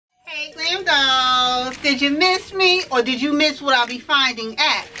Did you miss me, or did you miss what I'll be finding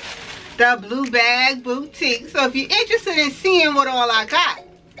at the Blue Bag Boutique? So if you're interested in seeing what all I got,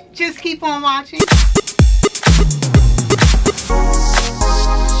 just keep on watching.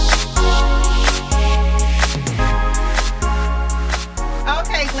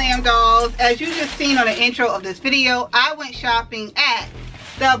 Okay, glam dolls, as you just seen on the intro of this video, I went shopping at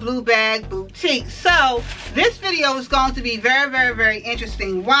the Blue Bag Boutique. So this video is going to be very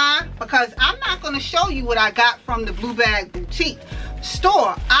interesting. Why? Because I'm not going to show you what I got from the Blue Bag Boutique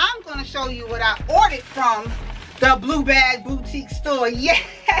store. I'm going to show you what I ordered from the Blue Bag Boutique store. Yes,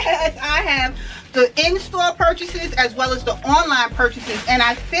 I have the in-store purchases as well as the online purchases, and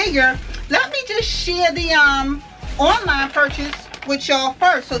I figure let me just share the online purchase with y'all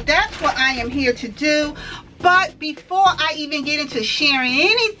first. So that's what I am here to do. But before I even get into sharing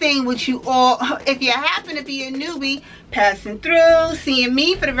anything with you all, if you happen to be a newbie passing through, seeing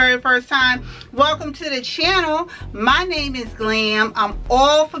me for the very first time, welcome to the channel. My name is Glam. I'm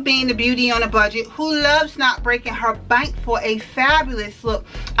all for being the beauty on a budget who loves not breaking her bank for a fabulous look.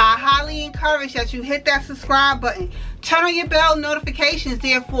 I highly encourage that you hit that subscribe button, turn on your bell notifications,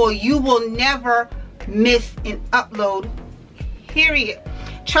 therefore you will never miss an upload, period.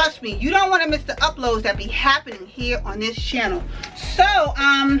 Trust me, you don't want to miss the uploads that be happening here on this channel. So, as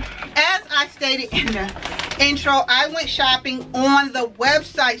I stated in the intro, I went shopping on the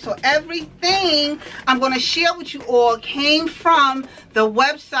website. So everything I'm going to share with you all came from the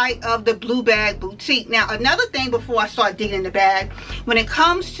website of the Blue Bag Boutique. Now, another thing before I start digging in the bag, when it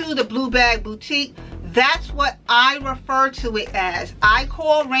comes to the Blue Bag Boutique, that's what I refer to it as. I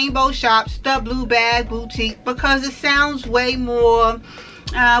call Rainbow Shops the Blue Bag Boutique because it sounds way more,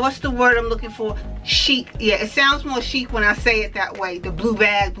 what's the word I'm looking for? Chic. Yeah, it sounds more chic when I say it that way, the Blue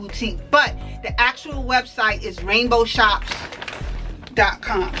Bag Boutique. But the actual website is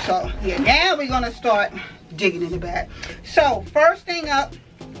rainbowshops.com. So yeah, now we're gonna start digging in the bag. So first thing up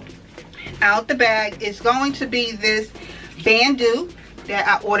out the bag is going to be this bandeau that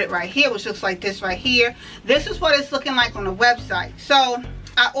I ordered right here, which looks like this right here. This is what it's looking like on the website. So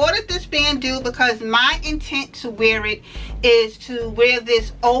I ordered this bandeau because my intent to wear it is to wear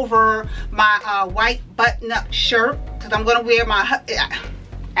this over my white button-up shirt, because I'm going to wear my,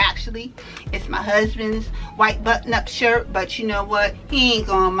 actually it's my husband's white button-up shirt, but you know what, he ain't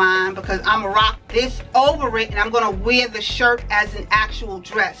gonna mind because I'm gonna rock this over it and I'm gonna wear the shirt as an actual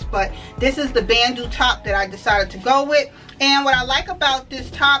dress. But this is the bandeau top that I decided to go with. And what I like about this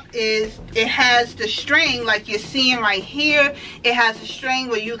top is it has the string like you're seeing right here. It has a string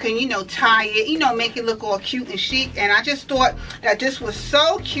where you can, you know, tie it, you know, make it look all cute and chic. And I just thought that this was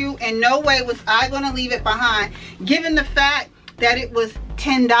so cute, and no way was I gonna leave it behind, given the fact that it was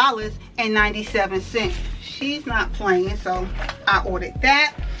 $10.97. She's not playing, so I ordered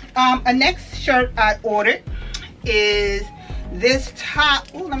that. A next shirt I ordered is this top.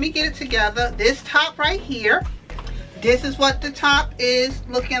 Oh, let me get it together. This top right here. This is what the top is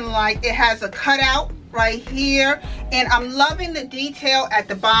looking like. It has a cutout right here, and I'm loving the detail at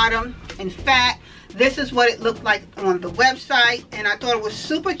the bottom. In fact, this is what it looked like on the website, and I thought it was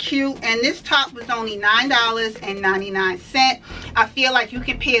super cute. And this top was only $9.99. I feel like you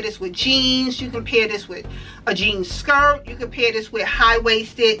can pair this with jeans, you can pair this with a jean skirt, you can pair this with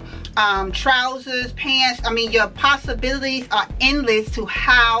high-waisted trousers, pants. I mean, your possibilities are endless to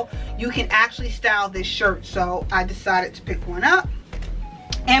how you can actually style this shirt. So I decided to pick one up.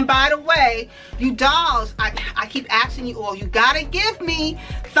 And by the way, you dolls, I keep asking you all, you gotta give me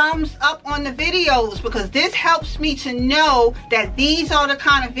thumbs up on the videos, because this helps me to know that these are the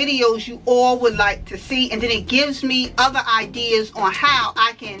kind of videos you all would like to see, and then it gives me other ideas on how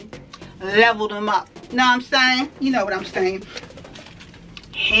I can level them up. Know what I'm saying? You know what I'm saying.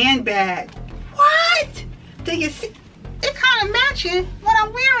 Handbag. What? Do you see? It kind of matching what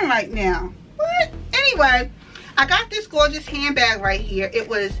I'm wearing right now. What? Anyway, I got this gorgeous handbag right here. It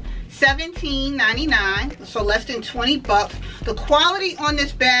was $17.99, so less than 20 bucks. The quality on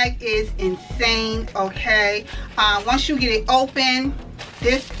this bag is insane, okay? Once you get it open,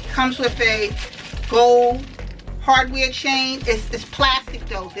 this comes with a gold hardware chain. It's plastic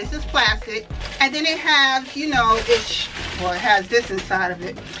though. This is plastic. And then it has, you know, it has this inside of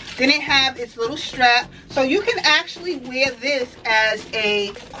it. Then it has its little strap. So you can actually wear this as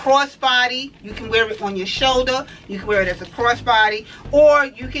a crossbody. You can wear it on your shoulder. You can wear it as a crossbody. Or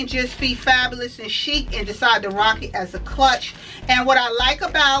you can just be fabulous and chic and decide to rock it as a clutch. And what I like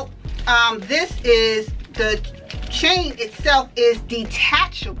about this is the chain itself is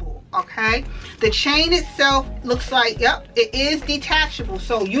detachable. Okay, the chain itself looks like, yep, it is detachable,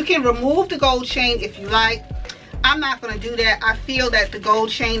 so you can remove the gold chain if you like. I'm not going to do that. I feel that the gold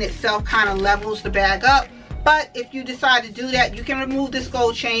chain itself kind of levels the bag up. But if you decide to do that, you can remove this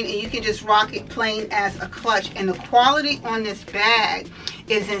gold chain and you can just rock it plain as a clutch. And the quality on this bag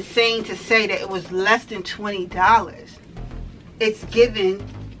is insane to say that it was less than $20. It's giving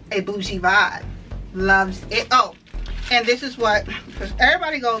a bougie vibe. Loves it. Oh, and this is what, because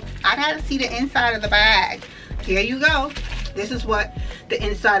everybody goes, I gotta see the inside of the bag. Here you go. This is what the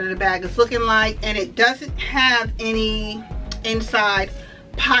inside of the bag is looking like. And it doesn't have any inside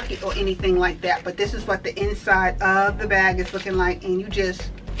pocket or anything like that, but this is what the inside of the bag is looking like, and you just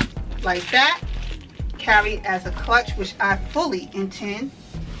like that carry it as a clutch, which I fully intend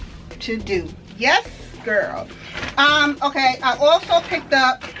to do. Yes, girl. Okay, I also picked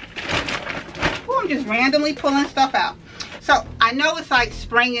up, I'm just randomly pulling stuff out. So I know it's like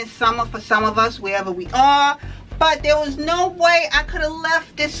spring and summer for some of us wherever we are, but there was no way I could have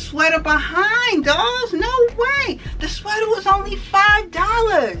left this sweater behind, dolls. No way. The sweater was only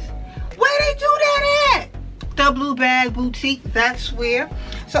 $5. Where they do that at? The Blue Bag Boutique, that's where.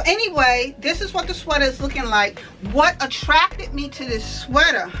 So anyway, this is what the sweater is looking like. What attracted me to this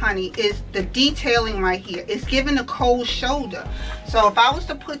sweater, honey, is the detailing right here. It's giving a cold shoulder. So if I was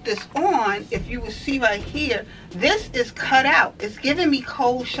to put this on, if you would see right here, this is cut out. It's giving me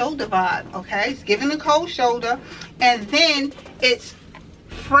cold shoulder vibe, okay? It's giving a cold shoulder. And then it's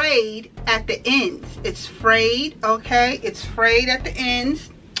frayed at the ends. It's frayed, okay? It's frayed at the ends.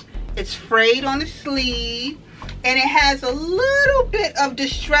 It's frayed on the sleeve. And it has a little bit of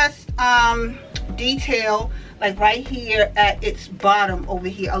distressed detail, like right here at its bottom over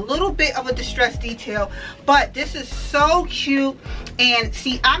here. A little bit of a distressed detail. But this is so cute. And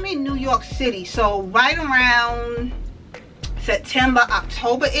see, I'm in New York City. So right around September,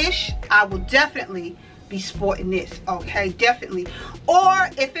 October-ish, I will definitely be sporting this, okay? Definitely. Or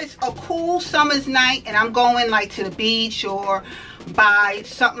if it's a cool summer's night and I'm going like to the beach or by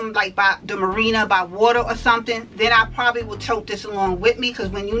something like by the marina, by water or something, then I probably will tote this along with me, because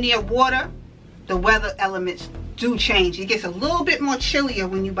when you're near water, the weather elements do change. It gets a little bit more chillier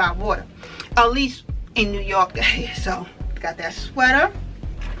when you by water, at least in New York. So got that sweater.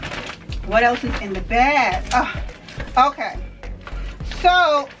 What else is in the bag? Oh, okay,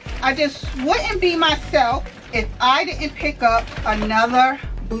 so I just wouldn't be myself if I didn't pick up another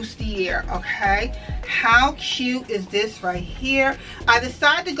bustier, okay? How cute is this right here? I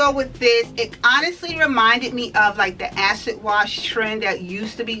decided to go with this. It honestly reminded me of like the acid wash trend that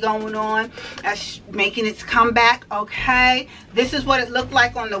used to be going on. That's making its comeback, okay? This is what it looked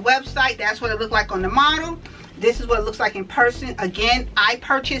like on the website. That's what it looked like on the model. This is what it looks like in person. Again, I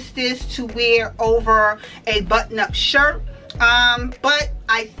purchased this to wear over a button-up shirt. But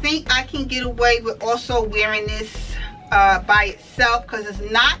I think I can get away with also wearing this by itself, because it's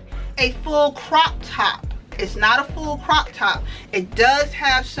not a full crop top. It's not a full crop top. It does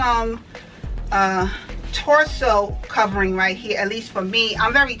have some torso covering right here, at least for me.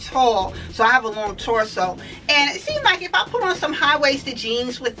 I'm very tall, so I have a long torso, and it seems like if I put on some high-waisted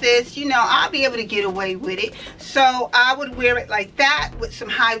jeans with this, you know, I'll be able to get away with it. So I would wear it like that with some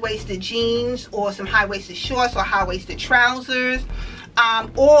high-waisted jeans or some high-waisted shorts or high-waisted trousers,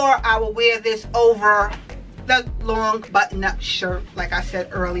 or I will wear this over the long button-up shirt, like I said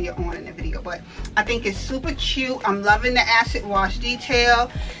earlier on in the video. But I think it's super cute. I'm loving the acid wash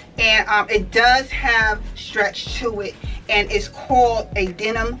detail, and it does have stretch to it, and it's called a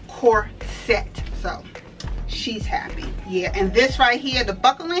denim corset. So she's happy. Yeah, and this right here, the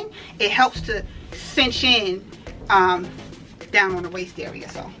buckling, it helps to cinch in down on the waist area.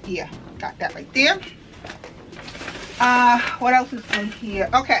 So yeah, got that right there. What else is in here?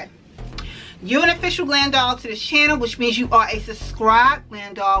 Okay, you're an official glam doll to this channel, which means you are a subscribed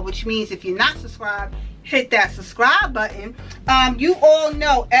glam doll, which means if you're not subscribed, hit that subscribe button. You all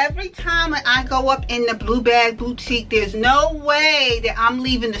know every time I go up in the Blue Bag Boutique, there's no way that I'm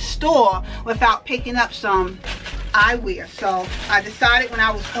leaving the store without picking up some eyewear. So I decided when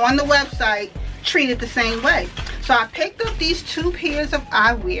I was on the website, treat it the same way. So I picked up these two pairs of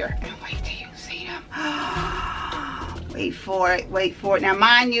eyewear, and wait till you see them. Wait for it, wait for it. Now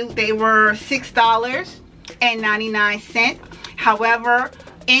mind you, they were $6.99. However,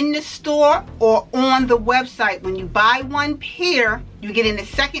 in the store or on the website, when you buy one pair, you get in the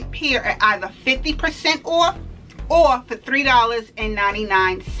second pair at either 50% off or for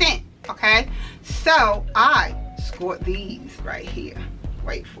 $3.99. Okay, so I scored these right here.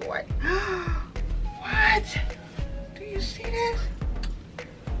 Wait for it. What? Do you see this?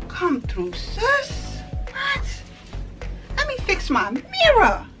 Come through, sis. What? Let me fix my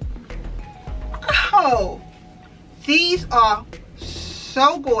mirror. Oh, these are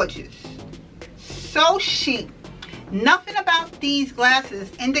so gorgeous, so chic, Nothing about these glasses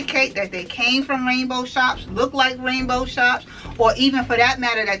indicate that they came from rainbow shops, look like rainbow shops, or even for that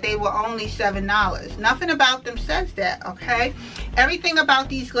matter that they were only $7. Nothing about them says that, okay? Everything about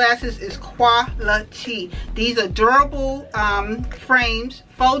these glasses is quality. These are durable frames,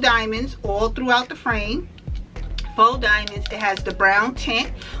 faux diamonds all throughout the frame. Faux diamonds. It has the brown tint,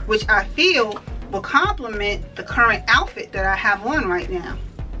 which I feel will complement the current outfit that I have on right now.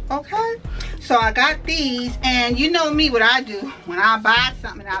 Okay, so I got these, and you know me, what I do when I buy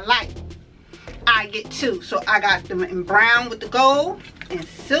something I like, I get two. So I got them in brown with the gold and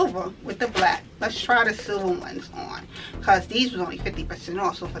silver with the black. Let's try the silver ones on, because these was only 50%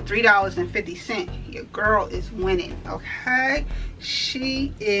 off. So for $3.50, your girl is winning. Okay,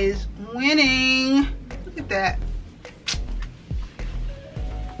 she is winning. Look at that.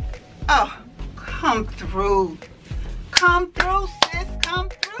 Oh, come through. Come through, sis. Come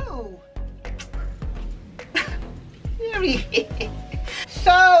through.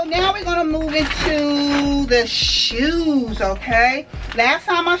 So now we're gonna move into the shoes, okay? Last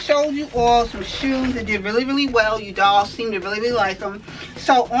time I showed you all some shoes that did really, really well. You dolls seem to really, really like them.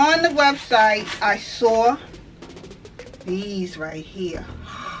 So on the website, I saw these right here.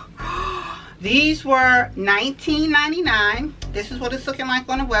 These were $19.99. This is what it's looking like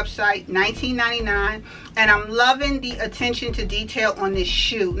on the website, $19.99. And I'm loving the attention to detail on this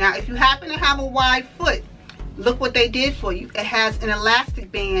shoe. Now, if you happen to have a wide foot, look what they did for you. It has an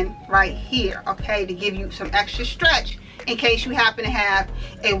elastic band right here, okay, to give you some extra stretch in case you happen to have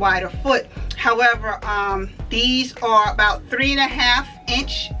a wider foot. However, these are about 3.5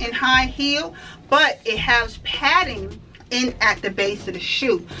 inch in high heel, but it has padding in at the base of the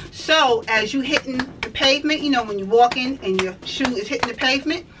shoe. So as you hitting the pavement, you know, when you're walking and your shoe is hitting the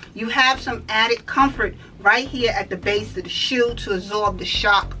pavement, you have some added comfort right here at the base of the shoe to absorb the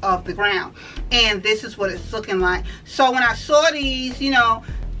shock of the ground. And this is what it's looking like. So when I saw these, you know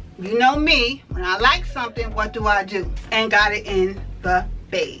me, when I like something, what do? And got it in the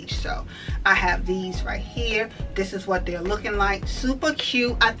beige. So I have these right here. This is what they're looking like. Super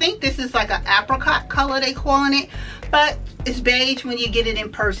cute. I think this is like an apricot color they calling it, but it's beige when you get it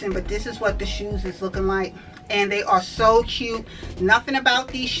in person. But this is what the shoes is looking like, and they are so cute. Nothing about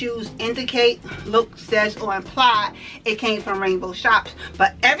these shoes indicate, look, says, or imply it came from rainbow shops,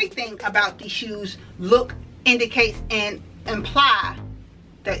 but everything about these shoes look, indicates, and imply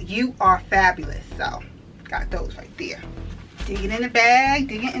that you are fabulous. So got those right there. Dig it in the bag,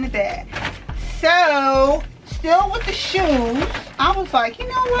 dig it in the bag. So still with the shoes, I was like, you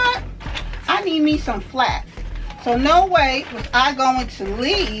know what, I need me some flats. So no way was I going to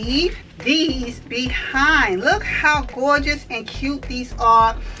leave these behind. Look how gorgeous and cute these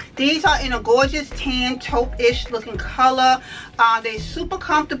are. These are in a gorgeous tan taupe-ish looking color. They're super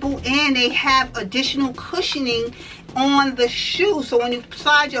comfortable, and they have additional cushioning on the shoe. So when you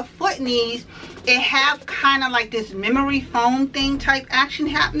slide your foot in these, it have kind of like this memory foam thing type action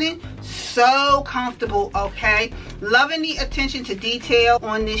happening. So comfortable, okay? Loving the attention to detail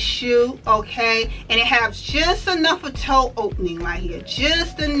on this shoe, okay? And it has just enough of toe opening right here,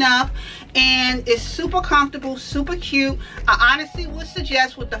 just enough. And it's super comfortable, super cute. I honestly would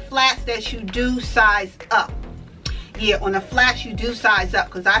suggest with the flats that you do size up. Yeah, on the flats you do size up,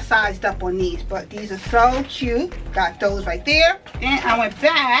 because I sized up on these. But these are so cute. Got those right there. Then I went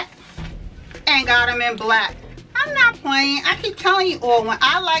back and got them in black. I'm not playing. I keep telling you all, when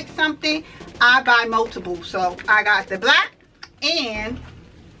I like something, I buy multiple. So I got the black and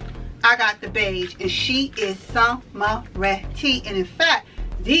I got the beige, and she is summery. And in fact,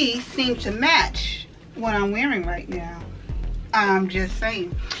 these seem to match what I'm wearing right now. I'm just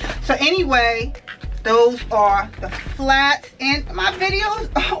saying. So anyway, those are the flats, and my video is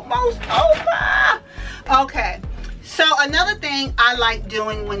almost over. Okay. So another thing I like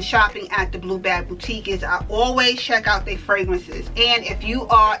doing when shopping at the Blue Bag Boutique is I always check out their fragrances. And if you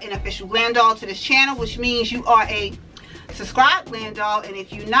are an official glam doll to this channel, which means you are a subscribe glam doll, and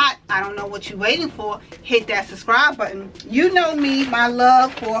if you're not, I don't know what you're waiting for, hit that subscribe button. You know me, my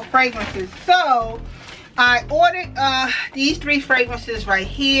love for fragrances. So I ordered these 3 fragrances right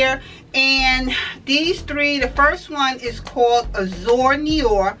here, and these 3, the first one is called Azure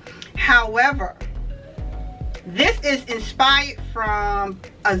Nior. However, this is inspired from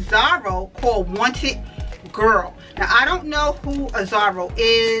Azzaro called Wanted Girl. Now, I don't know who Azzaro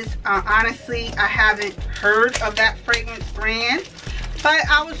is. Honestly, I haven't heard of that fragrance brand. But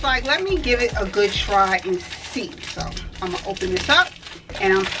I was like, let me give it a good try and see. So, I'm going to open this up.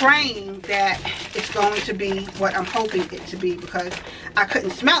 And I'm praying that it's going to be what I'm hoping it to be, because I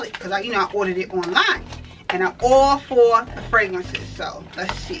couldn't smell it because I ordered it online. And I'm all for the fragrances. So,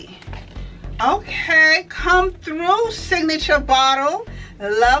 let's see. Okay, come through signature bottle.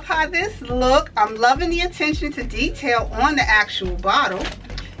 Love how this look. I'm loving the attention to detail on the actual bottle.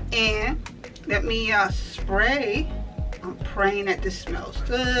 And let me spray. I'm praying that this smells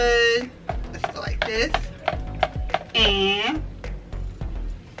good. Let's go like this. And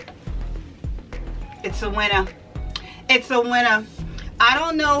it's a winner. It's a winner. I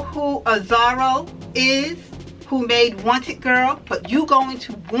don't know who Azaro is, who made Wanted Girl, but you're going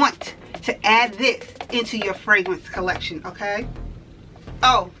to want to add this into your fragrance collection, okay?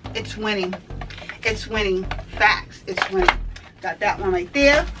 Oh, it's winning. It's winning. Facts. It's winning. Got that one right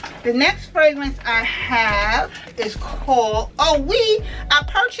there. The next fragrance I have is called, I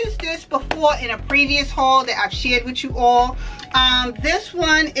purchased this before in a previous haul that I've shared with you all. This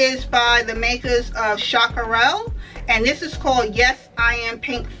one is by the makers of Chacarel, and this is called Yes, I Am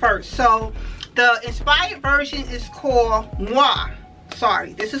Pink First. So the inspired version is called Moi.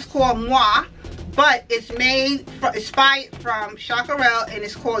 Sorry, this is called Moi, but it's inspired from Chacarel, and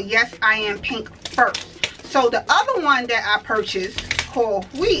it's called Yes, I Am Pink First. So the other one that I purchased called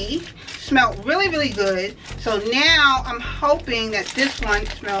Oui smelled really, really good. So now I'm hoping that this one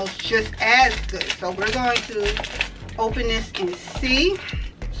smells just as good. So we're going to open this and see.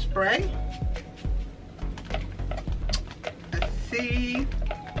 Spray. Let's see.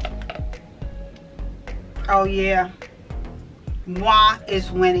 Oh yeah. Moi is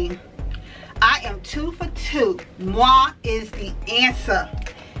winning. I am 2 for 2. Moi is the answer.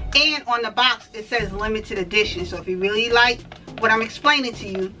 And on the box it says limited edition. So if you really like what I'm explaining to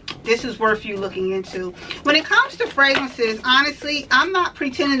you, this is worth you looking into. When it comes to fragrances, honestly, I'm not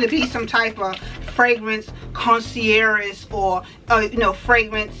pretending to be some type of fragrance concierge or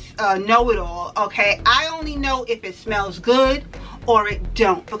fragrance know-it-all. Okay, I only know if it smells good or it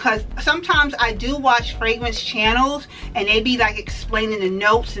don't, because sometimes I do watch fragrance channels and they be like explaining the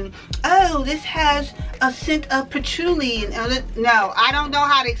notes and, oh, this has a scent of patchouli and other. No, I don't know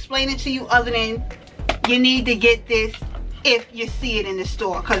how to explain it to you other than you need to get this if you see it in the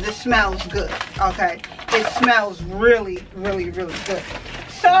store, because it smells good. Okay, it smells really, really, really good.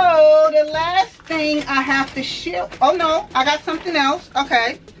 So the last thing I have to share, oh no, I got something else.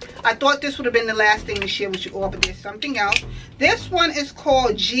 Okay, I thought this would have been the last thing to share with you all, but there's something else. This one is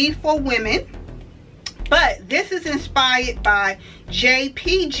called G for Women, but this is inspired by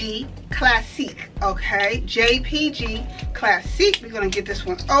JPG Classique. Okay, JPG Classique. We're gonna get this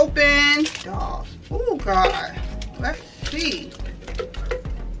one open. Dolls. Oh God, let's see.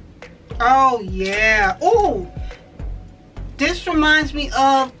 Oh yeah. Oh, this reminds me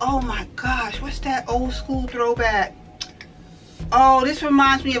of, oh my gosh, what's that old school throwback? Oh, this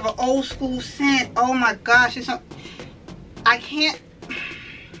reminds me of an old school scent. Oh my gosh, I can't.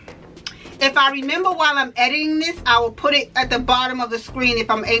 If I remember while I'm editing this, I will put it at the bottom of the screen if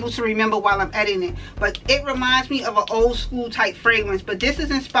I'm able to remember while I'm editing it. But it reminds me of an old school type fragrance. But this is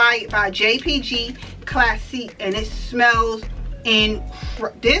inspired by JPG Classique, and it smells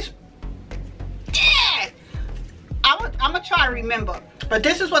this. Yeah, I'm gonna try to remember. But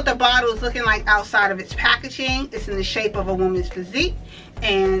this is what the bottle is looking like outside of its packaging. It's in the shape of a woman's physique,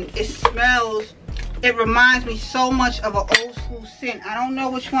 and it smells. It reminds me so much of an old school scent. I don't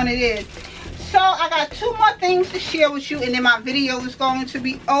know which one it is. So I got 2 more things to share with you, and then my video is going to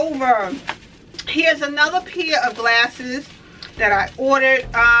be over. Here's another pair of glasses that I ordered.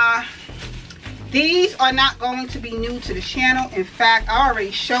 These are not going to be new to the channel. In fact, I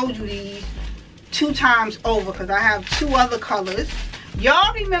already showed you these 2 times over because I have 2 other colors.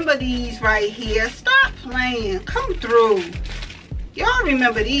 Y'all remember these right here? Stop playing. Come through. Y'all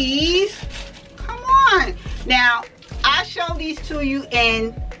remember these? Come on. Now, I showed these to you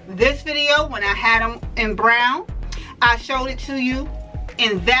in this video when I had them in brown. I showed it to you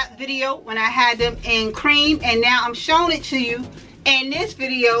in that video when I had them in cream. And now I'm showing it to you in this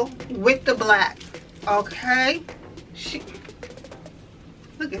video with the black. Okay?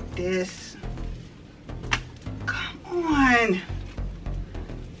 Look at this. Come on.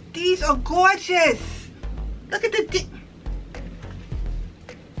 These are gorgeous. Look at the...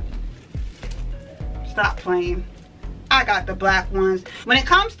 Stop playing. I got the black ones. When it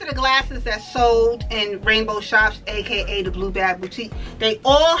comes to the glasses that's sold in Rainbow Shops, aka the Blue Bag Boutique, they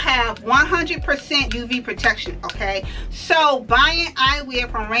all have 100% UV protection, okay? So buying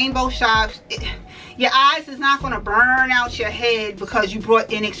eyewear from Rainbow Shops, your eyes is not going to burn out your head because you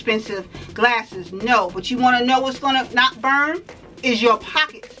brought inexpensive glasses. No, but you want to know what's going to not burn is your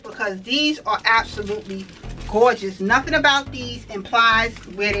pockets, because these are absolutely gorgeous. Nothing about these implies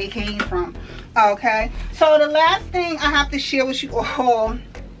where they came from. Okay, so the last thing I have to share with you all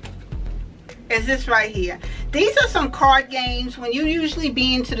is this right here. These are some card games. When you usually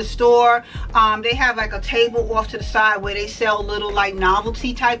be into the store, they have like a table off to the side where they sell little like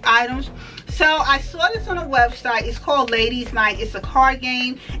novelty type items. So I saw this on a website. It's called Ladies Night. It's a card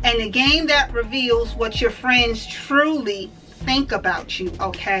game, and the game that reveals what your friends truly think about you,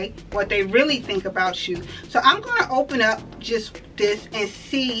 okay? What they really think about you. So I'm going to open up just this and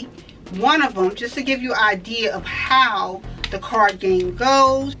see one of them just to give you an idea of how the card game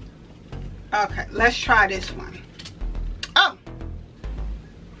goes. Okay, let's try this one. Oh,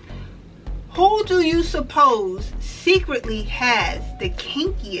 who do you suppose secretly has the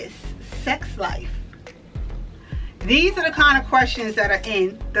kinkiest sex life? These are the kind of questions that are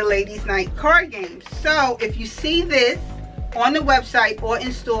in the Ladies Night card game. So if you see this on the website or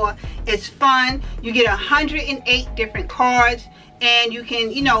in store, it's fun. You get 108 different cards, and you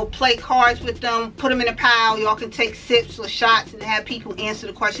can, you know, play cards with them, put them in a pile. Y'all can take sips or shots and have people answer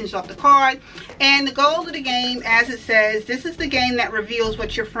the questions off the card. And the goal of the game, as it says, this is the game that reveals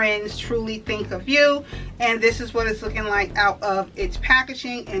what your friends truly think of you. And this is what it's looking like out of its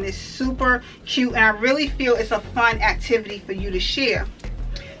packaging, and it's super cute, and I really feel it's a fun activity for you to share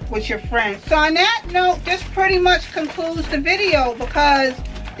with your friends. So on that note, this pretty much concludes the video, because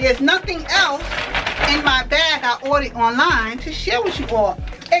there's nothing else in my bag I ordered online to share with you all,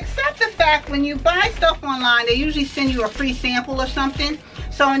 except the fact when you buy stuff online, they usually send you a free sample or something.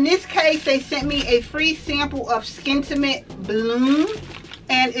 So in this case, they sent me a free sample of Skintimate Bloom,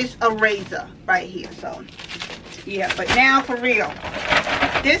 and it's a razor right here. So yeah, but now for real,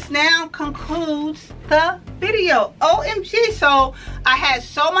 this now concludes the video. OMG, so I had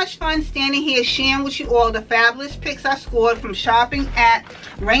so much fun standing here sharing with you all the fabulous picks I scored from shopping at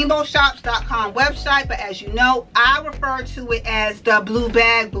rainbowshops.com website. But as you know, I refer to it as the Blue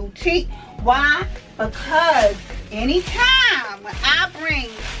Bag Boutique. Why? Because anytime when I bring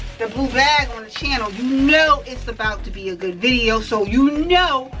the blue bag on the channel, you know it's about to be a good video. So you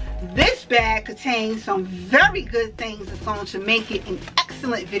know this bag contains some very good things that's going to make it an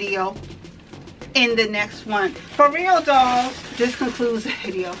excellent video in the next one. For real, dolls, this concludes the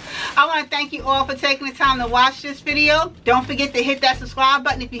video. I want to thank you all for taking the time to watch this video. Don't forget to hit that subscribe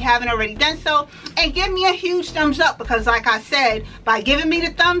button if you haven't already done so, and give me a huge thumbs up, because like I said, by giving me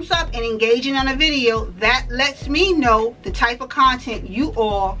the thumbs up and engaging on a video, that lets me know the type of content you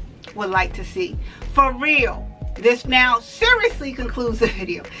all would like to see. For real, this now seriously concludes the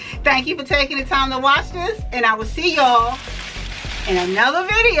video. Thank you for taking the time to watch this, and I will see y'all in another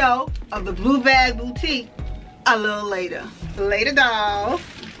video of the Blue Bag Boutique a little later. Later, dolls.